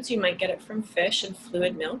foods. You might get it from fish and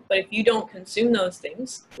fluid milk, but if you don't consume those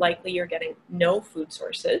things, likely you're getting no food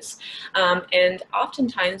sources. And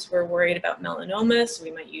oftentimes we're worried about melanoma, so we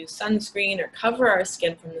might use sunscreen or cover our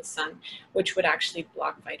skin from the sun, which would actually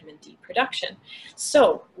block vitamin D production.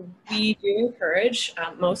 So we do encourage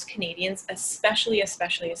most Canadians, especially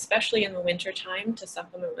in the winter time, to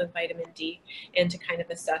supplement with vitamin D and to kind of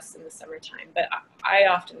assess in the summertime. But I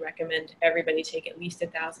often recommend everybody take at least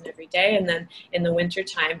 1,000 every day, and then in the winter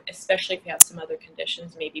time, especially if you have some other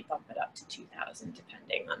conditions, maybe bump it up to 2,000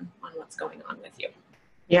 depending on what's going on with you.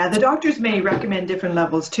 Yeah, the doctors may recommend different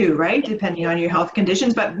levels too, right? Depending on your health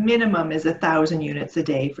conditions, but minimum is 1,000 units a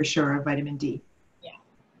day for sure of vitamin D. Yeah.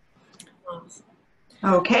 Awesome.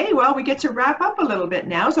 Okay, well, we get to wrap up a little bit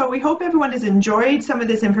now. So we hope everyone has enjoyed some of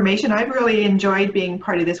this information. I've really enjoyed being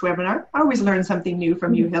part of this webinar. I always learn something new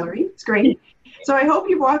from you, Hilary. It's great. So I hope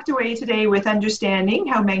you walked away today with understanding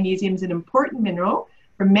how magnesium is an important mineral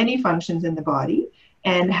for many functions in the body,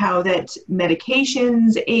 and how that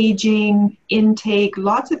medications, aging, intake,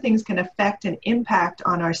 lots of things can affect and impact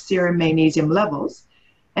on our serum magnesium levels.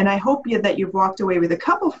 And I hope that you've walked away with a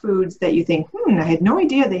couple foods that you think, I had no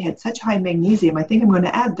idea they had such high magnesium. I think I'm going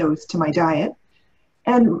to add those to my diet.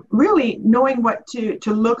 And really knowing what to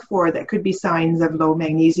look for that could be signs of low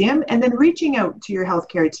magnesium, and then reaching out to your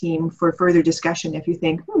healthcare team for further discussion if you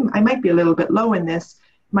think, I might be a little bit low in this,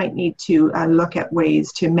 might need to look at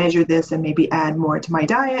ways to measure this and maybe add more to my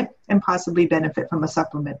diet and possibly benefit from a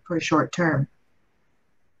supplement for a short term.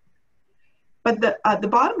 But the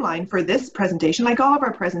bottom line for this presentation, like all of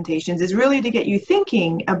our presentations, is really to get you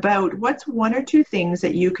thinking about what's one or two things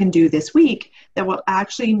that you can do this week that will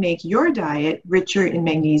actually make your diet richer in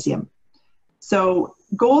magnesium. So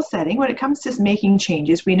goal setting, when it comes to making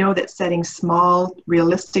changes, we know that setting small,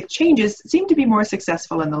 realistic changes seem to be more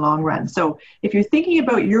successful in the long run. So if you're thinking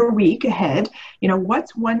about your week ahead,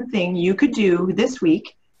 what's one thing you could do this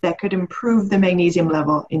week that could improve the magnesium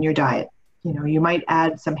level in your diet? You might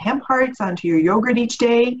add some hemp hearts onto your yogurt each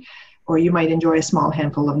day, or you might enjoy a small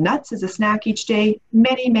handful of nuts as a snack each day.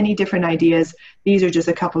 Many, many different ideas. These are just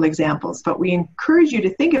a couple examples, but we encourage you to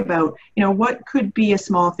think about, what could be a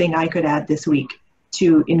small thing I could add this week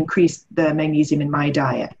to increase the magnesium in my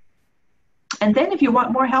diet. And then if you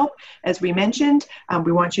want more help, as we mentioned,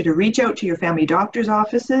 we want you to reach out to your family doctor's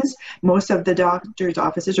offices. Most of the doctor's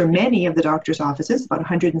offices, or many of the doctor's offices, about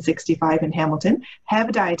 165 in Hamilton, have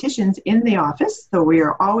dietitians in the office. So we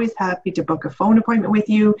are always happy to book a phone appointment with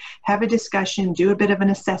you, have a discussion, do a bit of an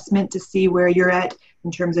assessment to see where you're at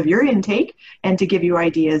in terms of your intake, and to give you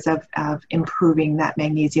ideas of improving that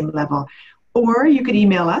magnesium level. Or you could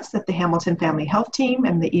email us at the Hamilton Family Health Team,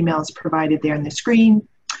 and the email is provided there on the screen.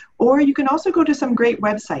 Or you can also go to some great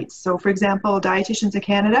websites. So for example, Dietitians of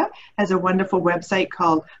Canada has a wonderful website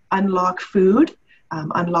called Unlock Food.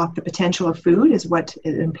 Unlock the potential of food is what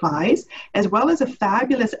it implies, as well as a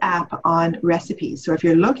fabulous app on recipes. So if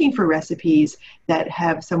you're looking for recipes that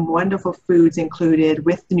have some wonderful foods included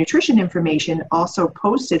with the nutrition information also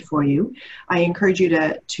posted for you, I encourage you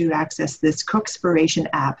to access this Cookspiration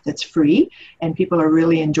app that's free, and people are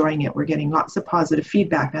really enjoying it. We're getting lots of positive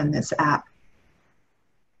feedback on this app.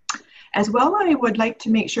 As well, I would like to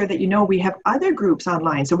make sure that we have other groups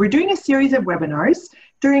online. So we're doing a series of webinars.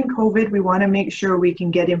 During COVID, we want to make sure we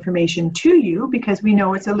can get information to you, because we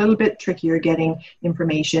know it's a little bit trickier getting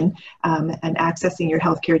information and accessing your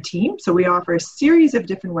healthcare team. So we offer a series of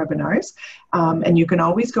different webinars, and you can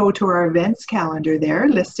always go to our events calendar there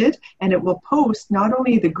listed, and it will post not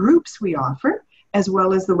only the groups we offer, as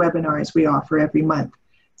well as the webinars we offer every month.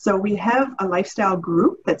 So we have a lifestyle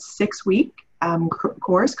group that's 6-week.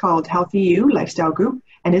 Course called Healthy You Lifestyle Group,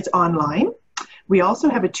 and it's online. We also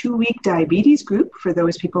have a 2-week diabetes group for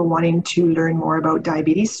those people wanting to learn more about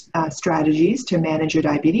diabetes strategies to manage your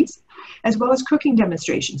diabetes, as well as cooking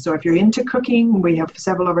demonstrations. So if you're into cooking, we have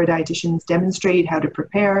several of our dietitians demonstrate how to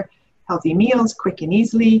prepare healthy meals quick and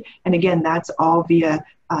easily. And again, that's all via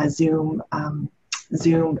Zoom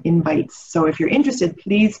invites. So if you're interested,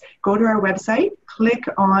 please go to our website, click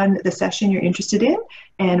on the session you're interested in,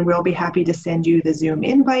 and we'll be happy to send you the Zoom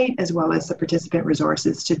invite as well as the participant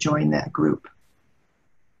resources to join that group.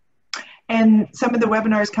 And some of the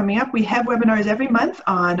webinars coming up, we have webinars every month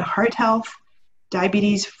on heart health,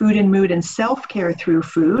 diabetes, food and mood, and self-care through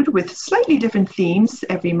food with slightly different themes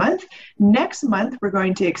every month. Next month, we're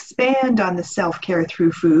going to expand on the self-care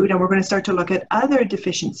through food, and we're going to start to look at other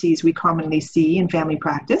deficiencies we commonly see in family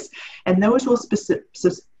practice. And those will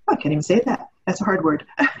I can't even say that. That's a hard word.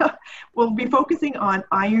 We'll be focusing on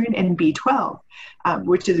iron and B12,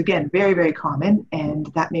 which is, again, very, very common, and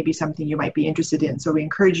that may be something you might be interested in. So we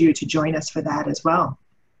encourage you to join us for that as well.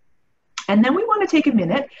 And then we want to take a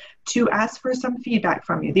minute to ask for some feedback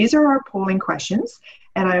from you. These are our polling questions,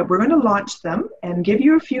 and we're going to launch them and give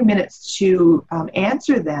you a few minutes to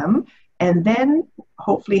answer them, and then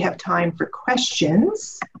hopefully have time for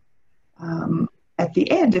questions at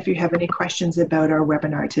the end if you have any questions about our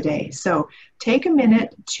webinar today. So take a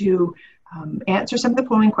minute to answer some of the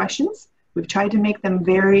polling questions. We've tried to make them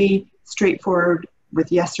very straightforward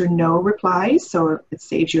with yes or no replies, so it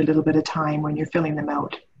saves you a little bit of time when you're filling them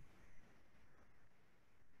out.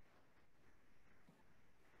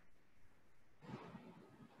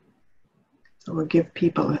 So we'll give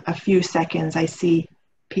people a few seconds. I see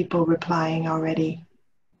people replying already.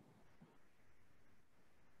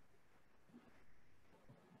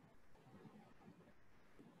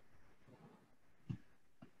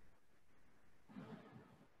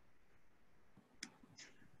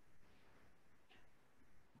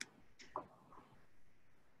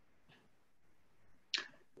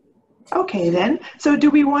 Okay then, so do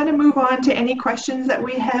we want to move on to any questions that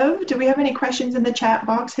we have? Do we have any questions in the chat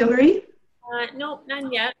box, Hilary? No,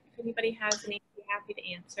 none yet. If anybody has any, I'd be happy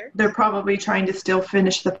to answer. They're probably trying to still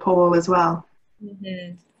finish the poll as well.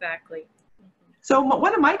 Exactly. So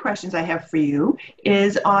one of my questions I have for you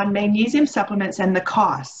is on magnesium supplements and the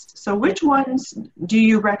cost. So which ones do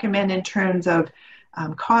you recommend in terms of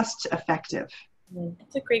cost effective?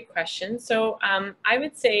 That's a great question. So I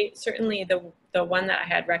would say certainly the one that I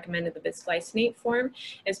had recommended, the bisglycinate form,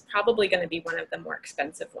 is probably going to be one of the more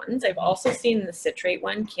expensive ones. I've also seen the citrate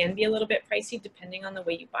one can be a little bit pricey depending on the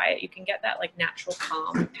way you buy it. You can get that like natural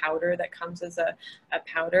calm powder that comes as a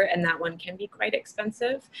powder, and that one can be quite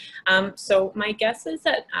expensive. So my guess is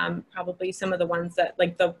that probably some of the ones that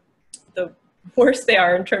like the worse they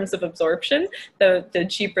are in terms of absorption, the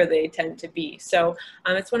cheaper they tend to be. So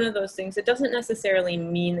it's one of those things. It doesn't necessarily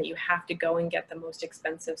mean that you have to go and get the most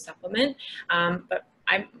expensive supplement, but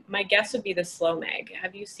my guess would be the Slow Mag.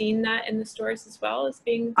 Have you seen that in the stores as well as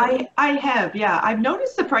being? I have, yeah. I've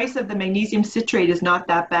noticed the price of the magnesium citrate is not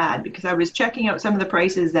that bad because I was checking out some of the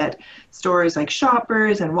prices at stores like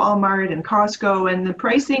Shoppers and Walmart and Costco, and the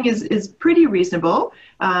pricing is pretty reasonable,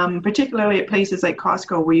 particularly at places like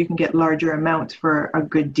Costco where you can get larger amounts for a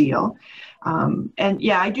good deal. And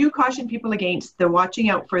yeah, I do caution people against watching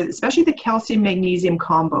out for especially the calcium magnesium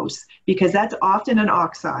combos, because that's often an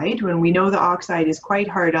oxide when we know the oxide is quite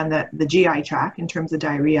hard on the GI tract in terms of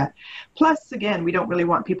diarrhea. Plus, again, we don't really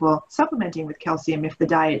want people supplementing with calcium if the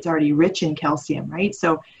diet's already rich in calcium, right?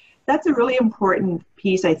 So that's a really important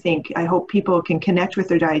piece, I think. I hope people can connect with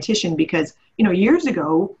their dietitian because, you know, years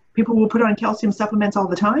ago, people will put on calcium supplements all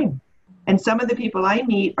the time. And some of the people I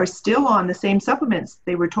meet are still on the same supplements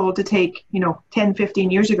they were told to take, 10,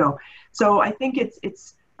 15 years ago. So I think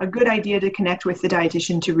it's a good idea to connect with the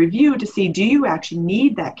dietitian to review to see, do you actually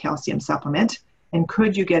need that calcium supplement? And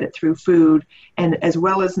could you get it through food? And as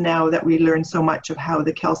well as now that we learn so much of how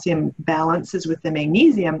the calcium balances with the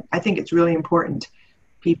magnesium, I think it's really important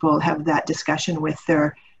people have that discussion with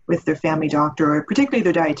their family doctor or particularly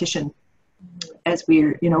their dietitian, as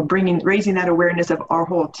we're, raising that awareness of our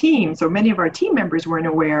whole team. So many of our team members weren't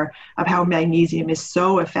aware of how magnesium is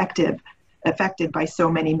so affected by so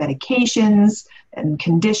many medications and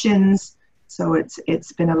conditions. So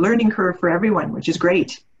it's been a learning curve for everyone, which is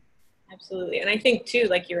great. Absolutely. And I think too,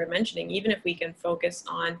 like you were mentioning, even if we can focus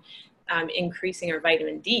on increasing our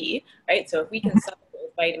vitamin D, right? So if we can supplement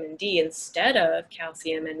with vitamin D instead of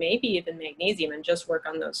calcium and maybe even magnesium and just work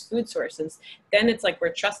on those food sources, then it's like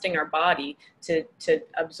we're trusting our body to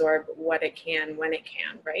absorb what it can when it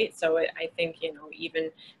can, right? So I think,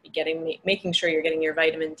 even making sure you're getting your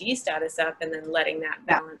vitamin D status up and then letting that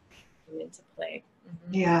balance come into play.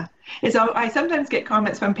 Yeah. So I sometimes get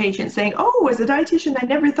comments from patients saying, oh, as a dietitian, I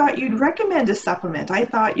never thought you'd recommend a supplement. I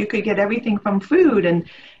thought you could get everything from food.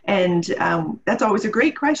 And that's always a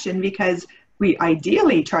great question because we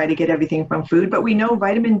ideally try to get everything from food, but we know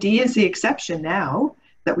vitamin D is the exception now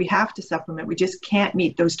that we have to supplement. We just can't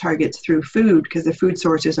meet those targets through food because the food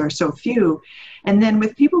sources are so few. And then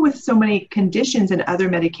with people with so many conditions and other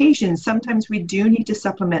medications, sometimes we do need to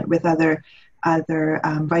supplement with other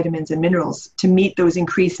vitamins and minerals to meet those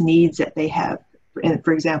increased needs that they have. And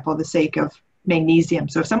for example, the sake of magnesium.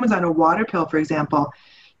 So if someone's on a water pill, for example,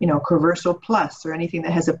 you know, Corversal Plus or anything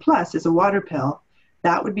that has a plus is a water pill,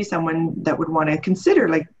 that would be someone that would want to consider,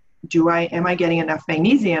 like, am I getting enough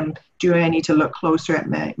magnesium? Do I need to look closer at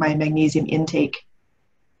my magnesium intake?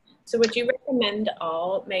 So would you recommend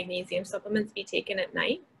all magnesium supplements be taken at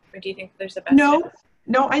night? Or do you think there's a best?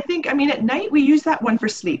 No, I think, I mean, at night we use that one for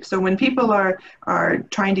sleep. So when people are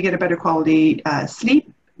trying to get a better quality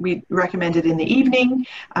sleep, we recommend it in the evening.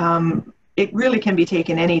 It really can be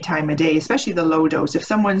taken any time of day, especially the low dose. If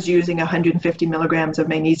someone's using 150 milligrams of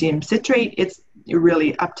magnesium citrate, it's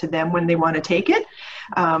really up to them when they want to take it.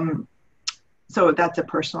 So that's a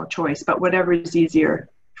personal choice, but whatever is easier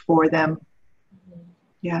for them.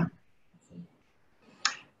 Yeah.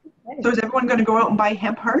 So is everyone going to go out and buy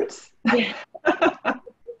hemp hearts? Yeah.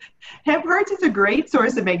 Hemp hearts is a great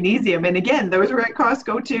source of magnesium. And again, those are at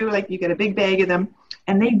Costco too. Like, you get a big bag of them,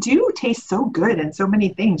 and they do taste so good in so many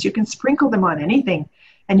things. You can sprinkle them on anything,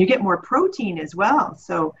 and you get more protein as well.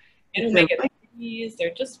 So they're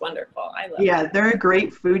just wonderful. I love them. Yeah, they're a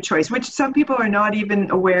great food choice, which some people are not even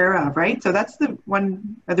aware of, right? So that's the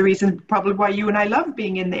one of the reasons probably why you and I love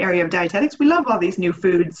being in the area of dietetics. We love all these new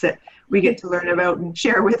foods that we get to learn about and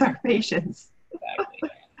share with our patients. Exactly.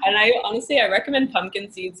 And I recommend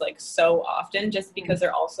pumpkin seeds like so often, just because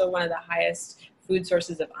they're also one of the highest food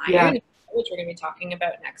sources of iron, which we're going to be talking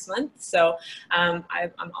about next month. So I'm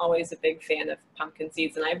always a big fan of pumpkin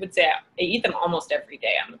seeds, and I would say I eat them almost every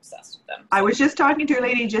day. I'm obsessed with them. I was just talking to a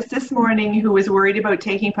lady just this morning who was worried about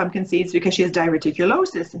taking pumpkin seeds because she has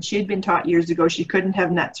diverticulosis, and she had been taught years ago she couldn't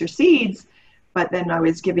have nuts or seeds. But then I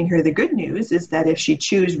was giving her the good news is that if she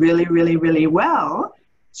chews really, really, really well,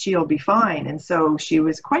 she'll be fine. And so she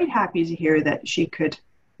was quite happy to hear that she could,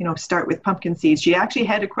 you know, start with pumpkin seeds. She actually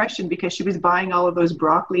had a question because she was buying all of those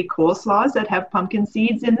broccoli coleslaws that have pumpkin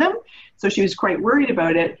seeds in them. So she was quite worried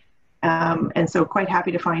about it. And so quite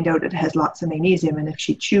happy to find out it has lots of magnesium. And if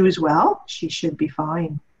she chews well, she should be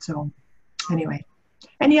fine. So anyway,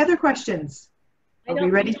 any other questions? Are we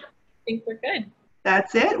ready? I think we're good.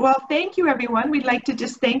 That's it. Well, thank you, everyone. We'd like to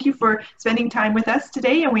just thank you for spending time with us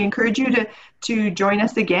today. And we encourage you to join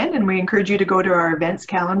us again. And we encourage you to go to our events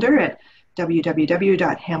calendar at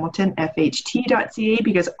www.hamiltonfht.ca,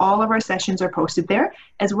 because all of our sessions are posted there,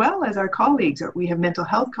 as well as our colleagues. We have mental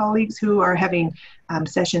health colleagues who are having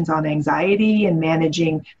sessions on anxiety and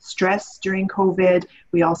managing stress during COVID.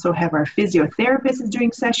 We also have our physiotherapists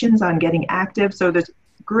doing sessions on getting active. So there's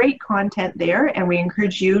great content there, and we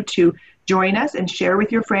encourage you to join us and share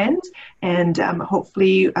with your friends, and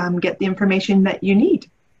hopefully get the information that you need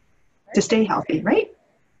to stay healthy, right?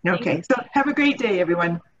 Okay, so have a great day,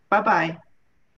 everyone. Bye-bye.